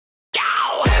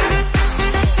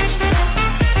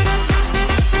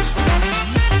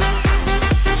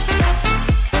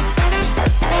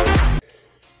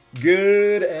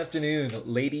Good afternoon,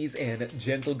 ladies and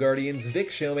gentle guardians.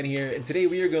 Vic Showman here, and today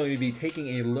we are going to be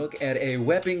taking a look at a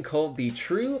weapon called the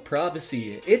True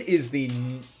Prophecy. It is the,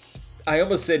 I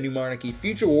almost said New Monarchy,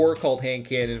 future war called hand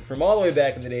cannon from all the way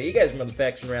back in the day. You guys remember the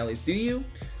faction rallies, do you?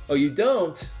 Oh, you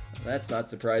don't? That's not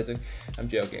surprising. I'm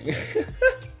joking.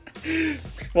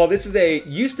 Well, this is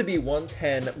used to be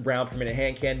 110 round per minute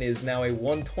hand cannon, is now a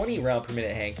 120 round per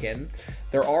minute hand cannon.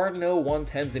 There are no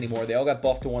 110s anymore. They all got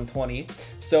buffed to 120.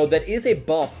 So that is a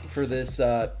buff for this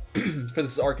for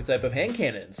this archetype of hand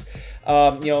cannons.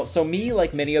 So me,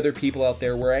 like many other people out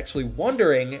there, were actually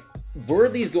wondering, were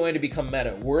these going to become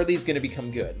meta? Were these going to become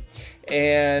good?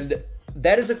 And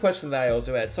that is a question that I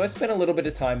also had. So I spent a little bit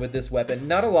of time with this weapon.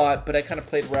 Not a lot, but I kind of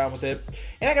played around with it.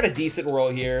 And I got a decent roll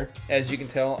here. As you can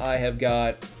tell, I have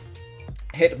got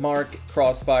hit mark,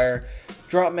 crossfire,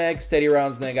 drop mag, steady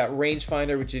rounds, and then I got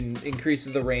rangefinder, which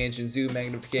increases the range, and zoom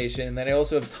magnification. And then I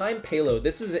also have time payload.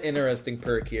 This is an interesting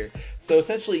perk here. So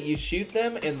essentially you shoot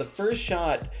them and the first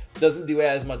shot doesn't do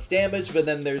as much damage, but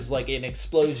then there's like an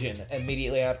explosion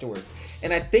immediately afterwards.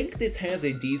 And I think this has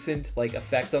a decent like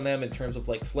effect on them in terms of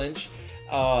like flinch.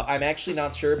 I'm actually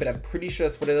not sure, but I'm pretty sure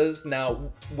that's what it is.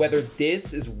 Now, whether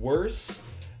this is worse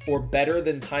or better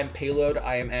than time payload,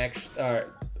 I am actually,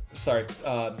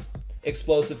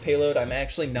 explosive payload, I'm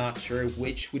actually not sure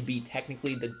which would be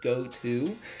technically the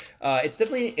go-to. It's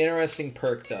definitely an interesting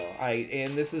perk though.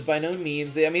 And this is by no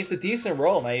means, I mean, it's a decent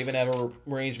roll, and I even have a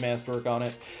range masterwork on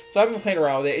it. So I've been playing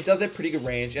around with it. It does have pretty good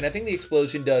range, and I think the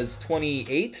explosion does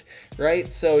 28,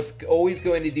 right? So it's always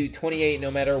going to do 28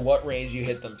 no matter what range you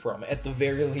hit them from, at the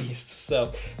very least.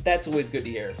 So that's always good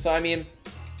to hear. So I mean,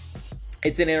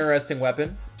 it's an interesting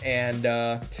weapon. And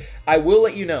I will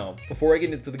let you know before I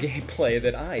get into the gameplay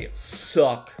that I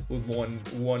suck with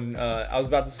I was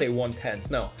about to say 110s.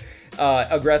 No,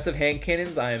 aggressive hand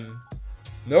cannons.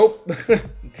 Nope,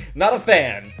 not a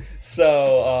fan.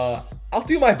 So I'll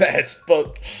do my best,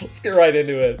 but let's get right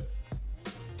into it.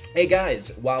 Hey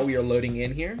guys, while we are loading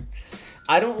in here,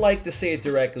 I don't like to say it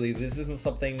directly. This isn't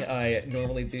something I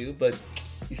normally do, but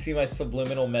you see my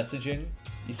subliminal messaging?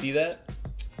 You see that?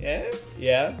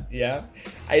 Yeah.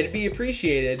 I'd be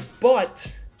appreciated,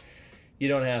 but you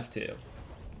don't have to.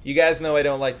 You guys know I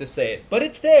don't like to say it, but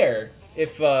it's there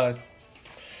if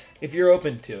you're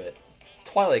open to it.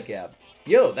 Twilight Gap.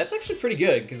 Yo, that's actually pretty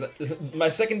good, because my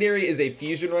secondary is a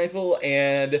fusion rifle,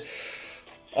 and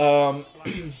I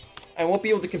won't be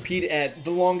able to compete at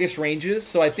the longest ranges,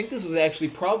 so I think this was actually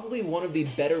probably one of the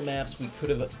better maps we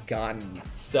could have gotten.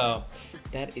 So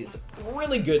that is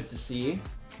really good to see.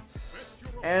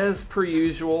 As per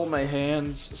usual, my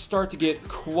hands start to get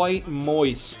quite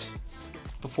moist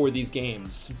before these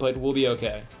games, but we'll be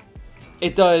okay.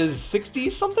 It does 60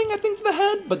 something, I think, to the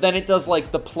head, but then it does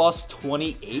like the plus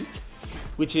 28,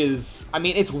 which is, I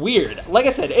mean, it's weird. Like I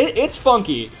said, it's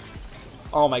funky.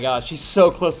 Oh my gosh, he's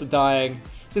so close to dying.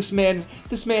 This man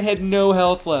had no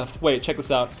health left. Wait, check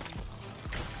this out.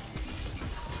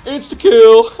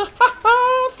 Insta-kill!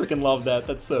 Freaking love that.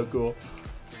 That's so cool.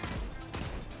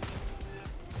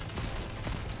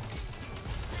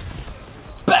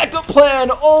 Backup plan!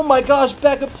 Oh my gosh,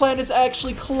 backup plan is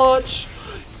actually clutch!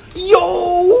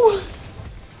 Yo!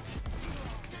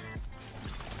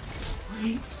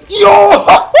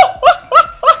 Yo!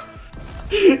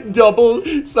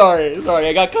 Double, sorry,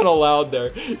 I got kind of loud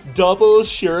there. Double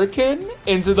shuriken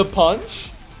into the punch?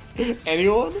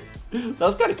 Anyone? That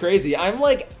was kind of crazy. I'm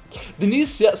like, the new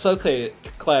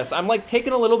subclass, I'm like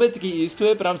taking a little bit to get used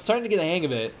to it, but I'm starting to get the hang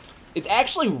of it. It's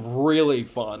actually really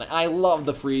fun. I love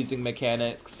the freezing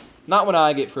mechanics. Not when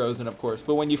I get frozen, of course,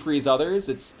 but when you freeze others,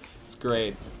 it's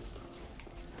great.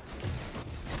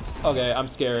 Okay, I'm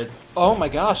scared. Oh my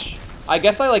gosh. I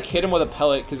guess I like hit him with a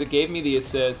pellet because it gave me the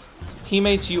assist.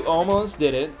 Teammates, you almost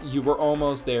did it. You were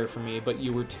almost there for me, but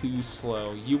you were too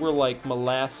slow. You were like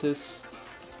molasses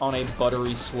on a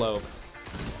buttery slope.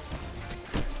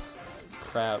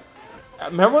 Crap.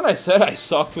 Remember when I said I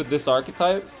sucked with this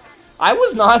archetype? I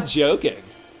was not joking.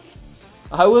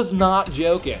 I was not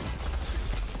joking.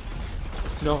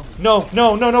 No,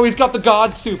 he's got the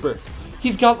God Super.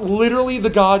 He's got literally the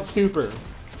God Super.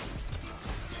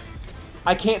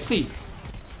 I can't see.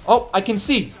 Oh, I can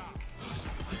see.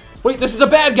 Wait, this is a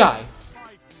bad guy.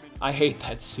 I hate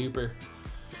that Super.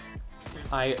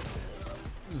 I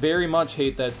very much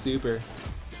hate that Super.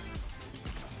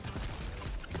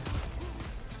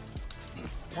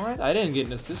 What? I didn't get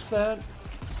an assist for that?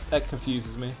 That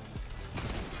confuses me.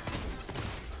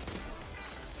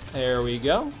 There we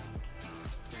go.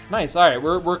 Nice. All right,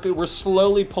 we're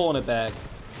slowly pulling it back.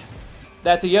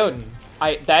 That's a Jotun.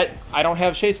 I don't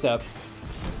have chase step.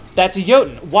 That's a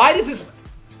Jotun. Why does this...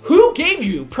 Who gave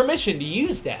you permission to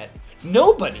use that?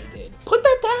 Nobody did. Put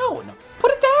that down.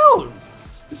 Put it down.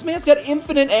 This man's got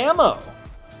infinite ammo.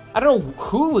 I don't know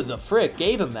who in the frick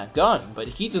gave him that gun, but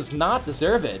he does not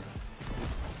deserve it.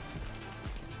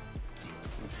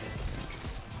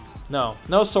 No,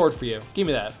 no sword for you. Give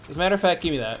me that. As a matter of fact,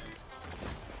 give me that.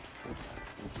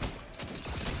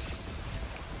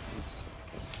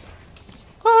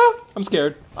 Ah, I'm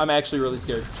scared. I'm actually really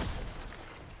scared.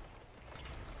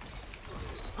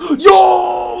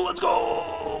 Yo, let's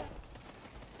go!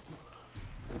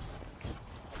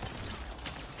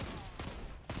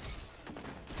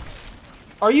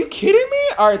 Are you kidding me?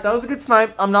 Alright, that was a good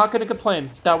snipe. I'm not gonna complain.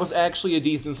 That was actually a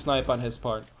decent snipe on his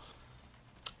part.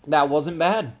 That wasn't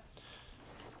bad.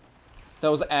 That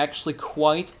was actually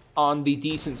quite on the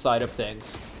decent side of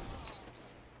things.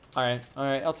 Alright,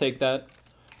 I'll take that.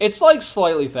 It's like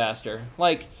slightly faster.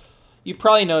 Like, you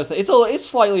probably noticed that. It's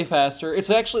slightly faster.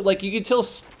 It's actually, like, you can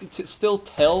still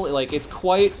tell, like, it's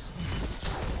quite...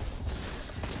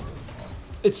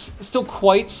 It's still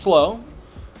quite slow.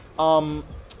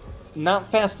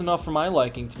 Not fast enough for my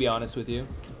liking, to be honest with you.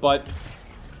 But,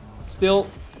 still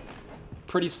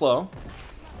pretty slow.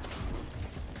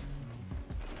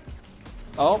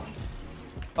 Oh,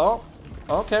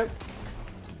 okay.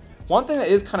 One thing that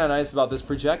is kind of nice about this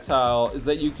projectile is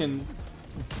that you can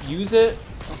use it.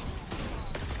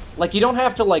 Like, you don't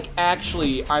have to, like,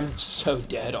 actually... I'm so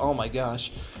dead. Oh, my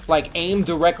gosh. Like, aim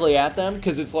directly at them,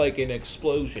 because it's, like, an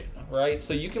explosion, right?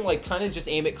 So you can, like, kind of just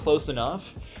aim it close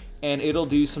enough, and it'll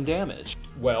do some damage.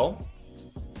 Well,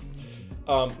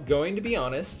 going to be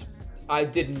honest, I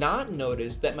did not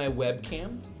notice that my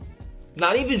webcam...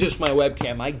 Not even just my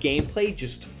webcam, my gameplay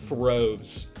just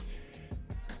froze.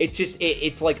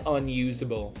 It's like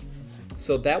unusable.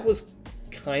 So that was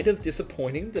kind of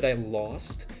disappointing that I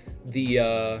lost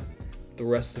the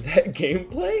rest of that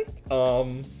gameplay.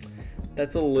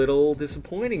 That's a little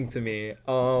disappointing to me.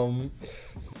 I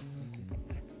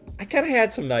kind of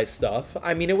had some nice stuff.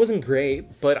 I mean, it wasn't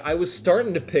great, but I was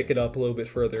starting to pick it up a little bit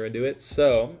further into it,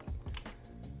 so...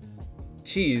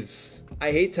 Jeez.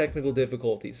 I hate technical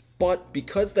difficulties, but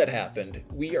because that happened,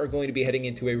 we are going to be heading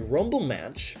into a Rumble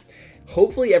match.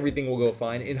 Hopefully everything will go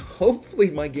fine, and hopefully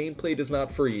my gameplay does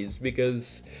not freeze,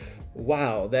 because,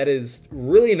 wow, that is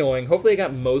really annoying. Hopefully I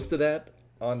got most of that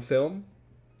on film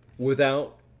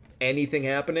without anything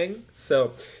happening.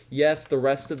 So, yes, the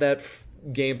rest of that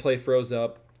gameplay froze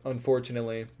up,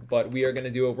 unfortunately, but we are going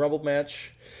to do a Rumble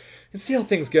match and see how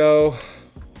things go.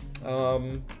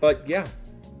 But yeah,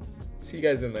 see you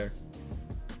guys in there.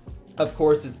 Of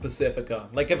course it's Pacifica.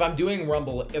 Like, if I'm doing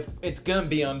Rumble, if it's gonna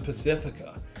be on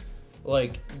Pacifica.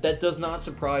 Like, that does not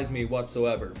surprise me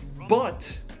whatsoever.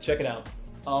 But, check it out.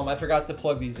 I forgot to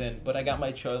plug these in, but I got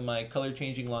my color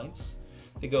changing lights.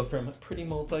 They go from pretty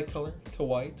multicolor to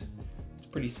white. It's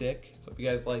pretty sick. Hope you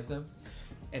guys like them.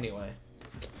 Anyway.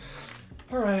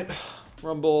 Alright.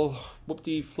 Rumble.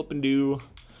 Whoop-dee flippin' do.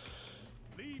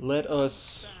 Let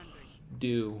us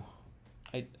do.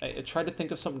 I tried to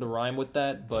think of something to rhyme with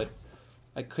that, but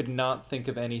I could not think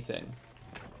of anything.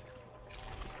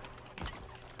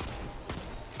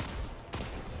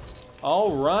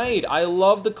 Alright, I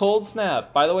love the cold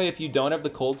snap. By the way, if you don't have the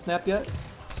cold snap yet...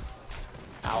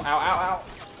 Ow, ow, ow, ow.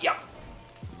 Yeah.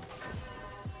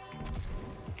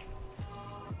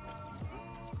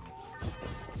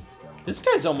 This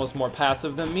guy's almost more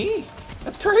passive than me.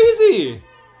 That's crazy.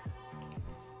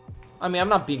 I mean, I'm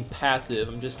not being passive,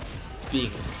 I'm just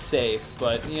being safe,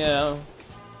 but yeah,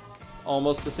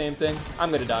 almost the same thing.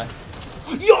 I'm gonna die.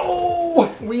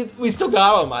 Yo! We still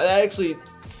got him. That actually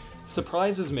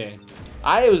surprises me.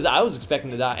 I was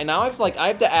expecting to die, and now I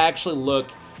have to actually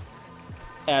look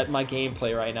at my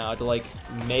gameplay right now to like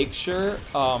make sure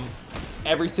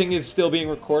everything is still being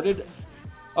recorded.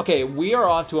 Okay, we are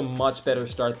off to a much better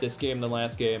start this game than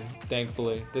last game,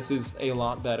 thankfully. This is a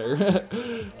lot better.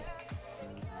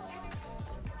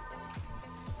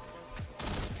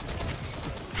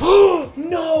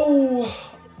 No!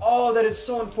 Oh, that is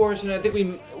so unfortunate. I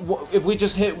think if we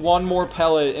just hit one more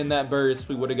pellet in that burst,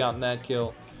 we would have gotten that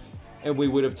kill. And we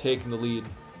would have taken the lead.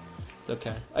 It's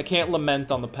okay. I can't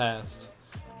lament on the past.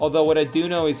 Although what I do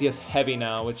know is he has heavy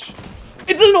now, which...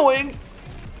 It's annoying!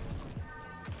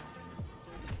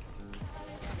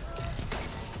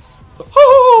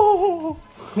 Oh!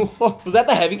 Was that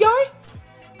the heavy guy?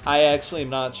 I actually am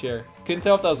not sure. Couldn't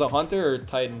tell if that was a hunter or a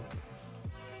titan.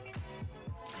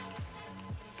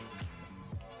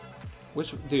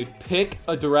 Which, dude, pick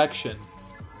a direction.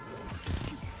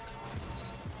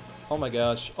 Oh my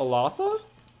gosh, Alatha?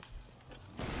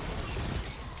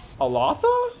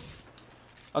 Alatha?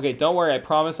 Okay, don't worry. I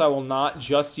promise I will not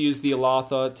just use the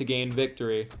Alatha to gain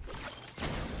victory.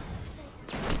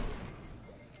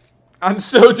 I'm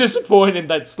so disappointed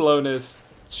that slowness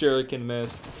Shuriken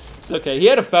missed. It's okay. He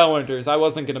had a Felwinters. I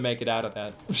wasn't going to make it out of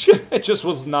that. It just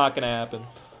was not going to happen.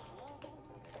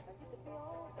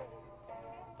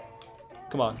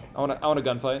 Come on. I want a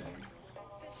gunfight.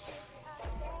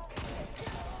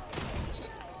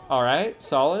 Alright,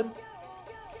 solid.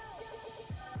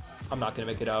 I'm not going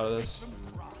to make it out of this.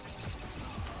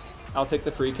 I'll take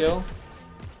the free kill.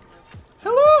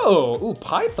 Hello! Ooh,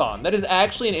 Python. That is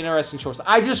actually an interesting choice.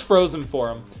 I just froze him for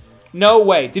him. No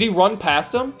way. Did he run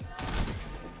past him?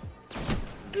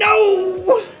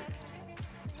 No!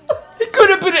 It could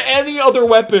have been any other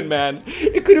weapon, man.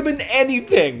 It could have been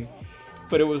anything.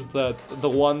 But it was the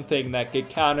one thing that could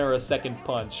counter a second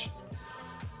punch.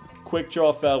 Quick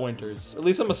Draw Felwinters. At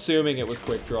least I'm assuming it was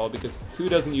Quick Draw, because who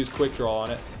doesn't use Quick Draw on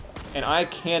it? And I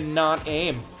cannot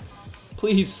aim.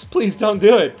 Please, please don't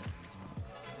do it.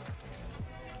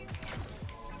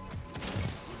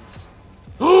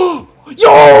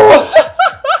 Yo!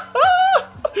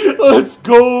 Let's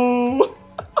go!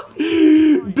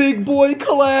 Big boy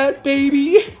collat,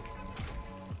 baby!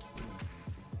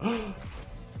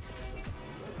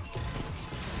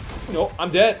 No,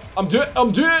 I'm dead. I'm dead!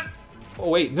 Oh,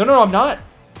 wait. No, I'm not.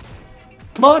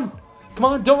 Come on. Come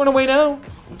on, don't run away now.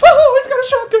 Oh, he's got a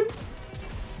shotgun.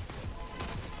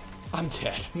 I'm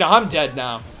dead. No, I'm dead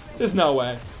now. There's no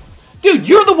way. Dude,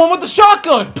 you're the one with the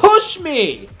shotgun! Push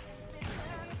me!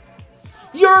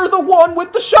 You're the one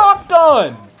with the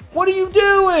shotgun! What are you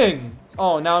doing?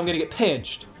 Oh, now I'm gonna get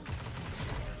pinched.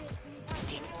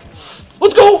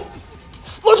 Let's go!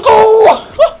 Let's go!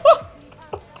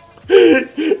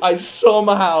 I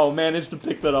somehow managed to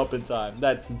pick that up in time.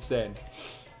 That's insane.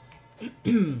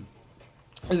 This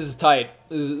is tight.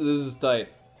 This is tight.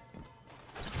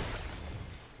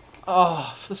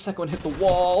 Oh, the second one hit the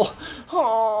wall.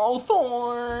 Oh,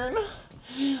 Thorn.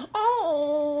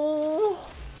 Oh.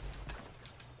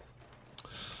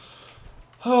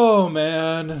 Oh,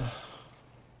 man.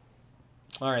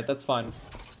 Alright, that's fine.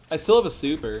 I still have a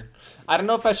super. I don't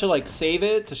know if I should, like, save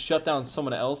it to shut down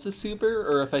someone else's super,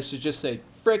 or if I should just say,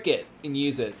 frick it, and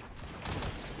use it.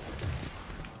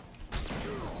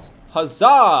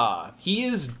 Huzzah! He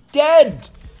is dead!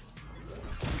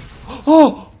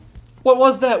 Oh! What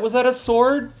was that? Was that a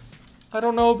sword? I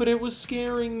don't know, but it was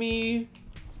scaring me.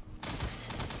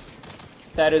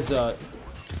 That is a...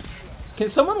 Can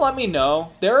someone let me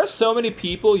know? There are so many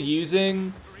people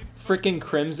using freaking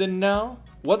Crimson now.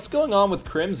 What's going on with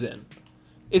Crimson?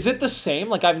 Is it the same?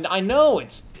 Like, I know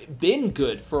it's been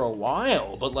good for a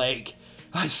while, but like,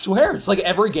 I swear, it's like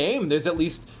every game there's at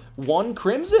least one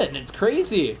Crimson. It's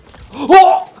crazy.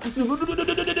 Oh!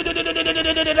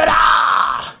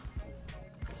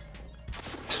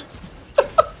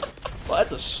 Well,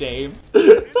 that's a shame.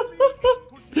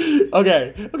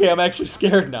 Okay, I'm actually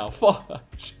scared now.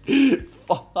 Fudge.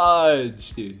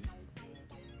 Fudge, dude.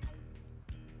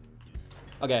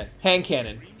 Okay, hand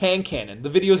cannon. Hand cannon. The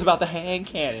video's about the hand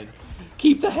cannon.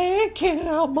 Keep the hand cannon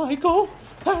out, Michael.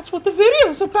 That's what the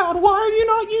video's about. Why are you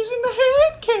not using the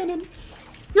hand cannon?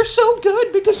 You're so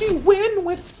good because you win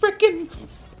with frickin'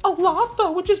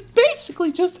 Alatha, which is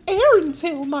basically just Aaron's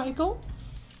Hill, Michael.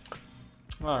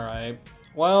 Alright.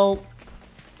 Well...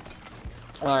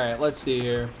 Alright, let's see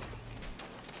here.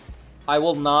 I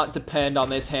will not depend on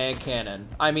this hand cannon.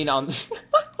 I mean, on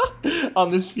on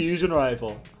this fusion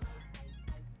rifle.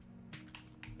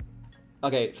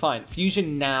 Okay, fine.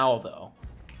 Fusion now, though.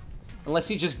 Unless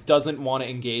he just doesn't want to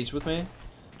engage with me.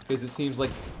 Because it seems like...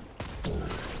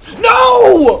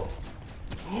 No!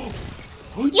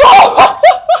 Yo!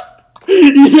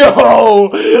 Yo!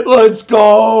 Let's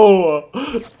go!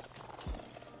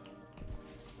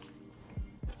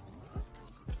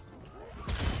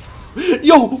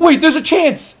 Yo, wait, there's a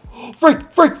chance!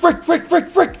 Frick!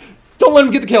 Don't let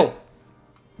him get the kill.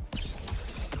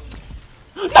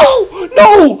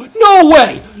 No! No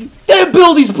way! That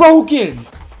ability's broken!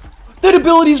 That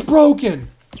ability's broken!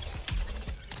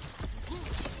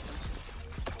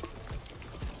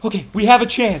 Okay, we have a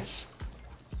chance.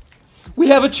 We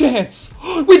have a chance.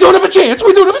 We don't have a chance!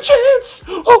 We don't have a chance!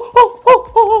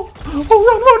 Oh,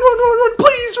 run,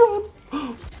 please run!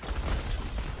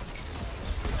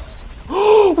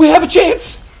 We have a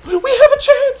chance! We have a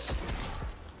chance!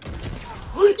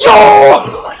 Yo!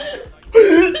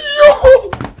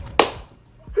 Yo!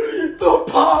 The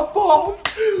pop-off!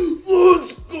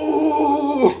 Let's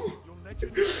go!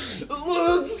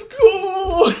 Let's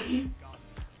go!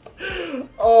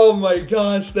 Oh my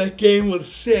gosh, that game was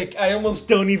sick. I almost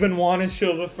don't even want to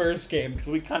show the first game because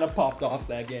we kind of popped off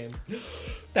that game.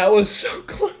 That was so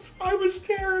close. I was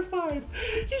terrified.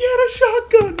 He had a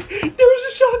shotgun. There was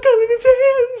a shotgun in his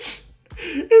hands.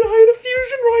 And I had a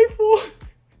fusion rifle.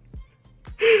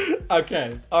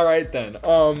 Okay, alright then.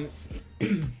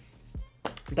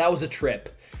 That was a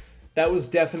trip. That was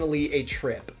definitely a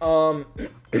trip.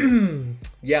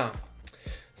 Yeah.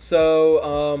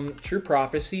 So, True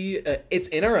Prophecy, it's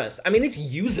interesting. I mean, it's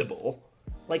usable.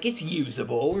 Like, it's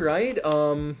usable, right?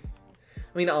 I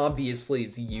mean, obviously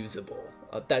it's usable.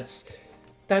 That's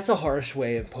a harsh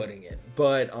way of putting it.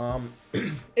 But,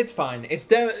 it's fine. It's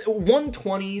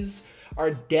 120s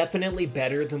are definitely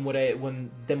better than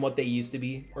what they used to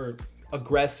be. Or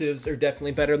aggressives are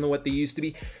definitely better than what they used to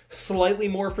be. Slightly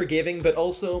more forgiving, but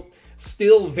also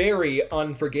still very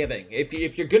unforgiving.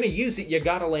 If you're gonna use it, you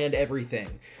gotta land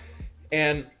everything.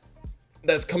 And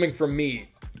that's coming from me.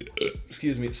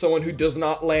 Excuse me, someone who does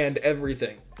not land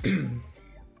everything.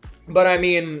 But I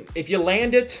mean, if you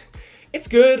land it, it's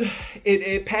good.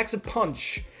 It packs a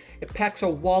punch. It packs a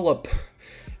wallop.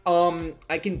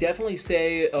 I can definitely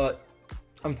say,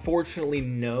 unfortunately,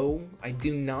 no. I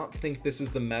do not think this is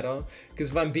the meta. Because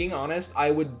if I'm being honest,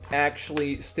 I would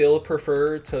actually still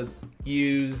prefer to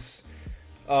use,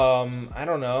 I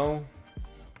don't know,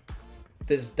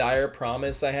 this Dire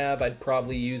Promise I have, I'd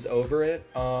probably use over it.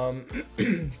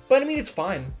 But I mean, it's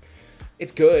fine.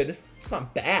 It's good. It's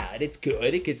not bad. It's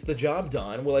good. It gets the job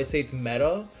done. Will I say it's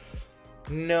meta?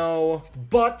 No,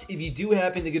 but if you do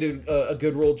happen to get a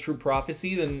good roll True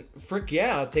Prophecy, then frick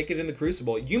yeah, take it in the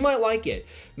Crucible. You might like it.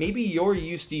 Maybe you're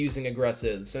used to using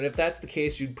aggressives, and if that's the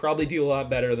case, you'd probably do a lot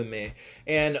better than me.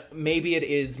 And maybe it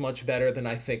is much better than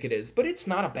I think it is, but it's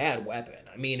not a bad weapon.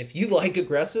 I mean, if you like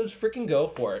aggressives, freaking go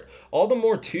for it. All the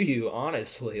more to you,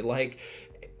 honestly. Like,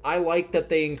 I like that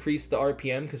they increased the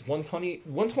RPM because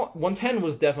 110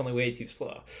 was definitely way too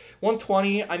slow.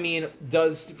 120, I mean,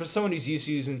 does, for someone who's used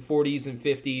to using 40s and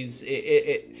 50s,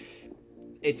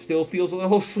 it still feels a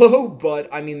little slow, but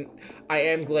I mean, I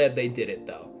am glad they did it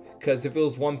though. Because if it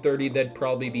was 130, that'd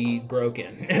probably be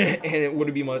broken, and it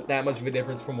wouldn't be that much of a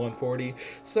difference from 140.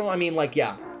 So I mean, like,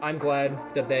 yeah, I'm glad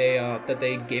that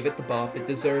they gave it the buff. It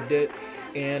deserved it,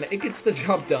 and it gets the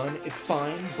job done. It's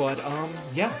fine, but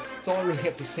yeah, that's all I really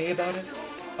have to say about it.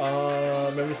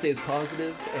 Remember to stay as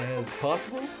positive as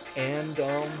possible, and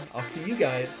I'll see you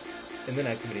guys in the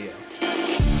next video.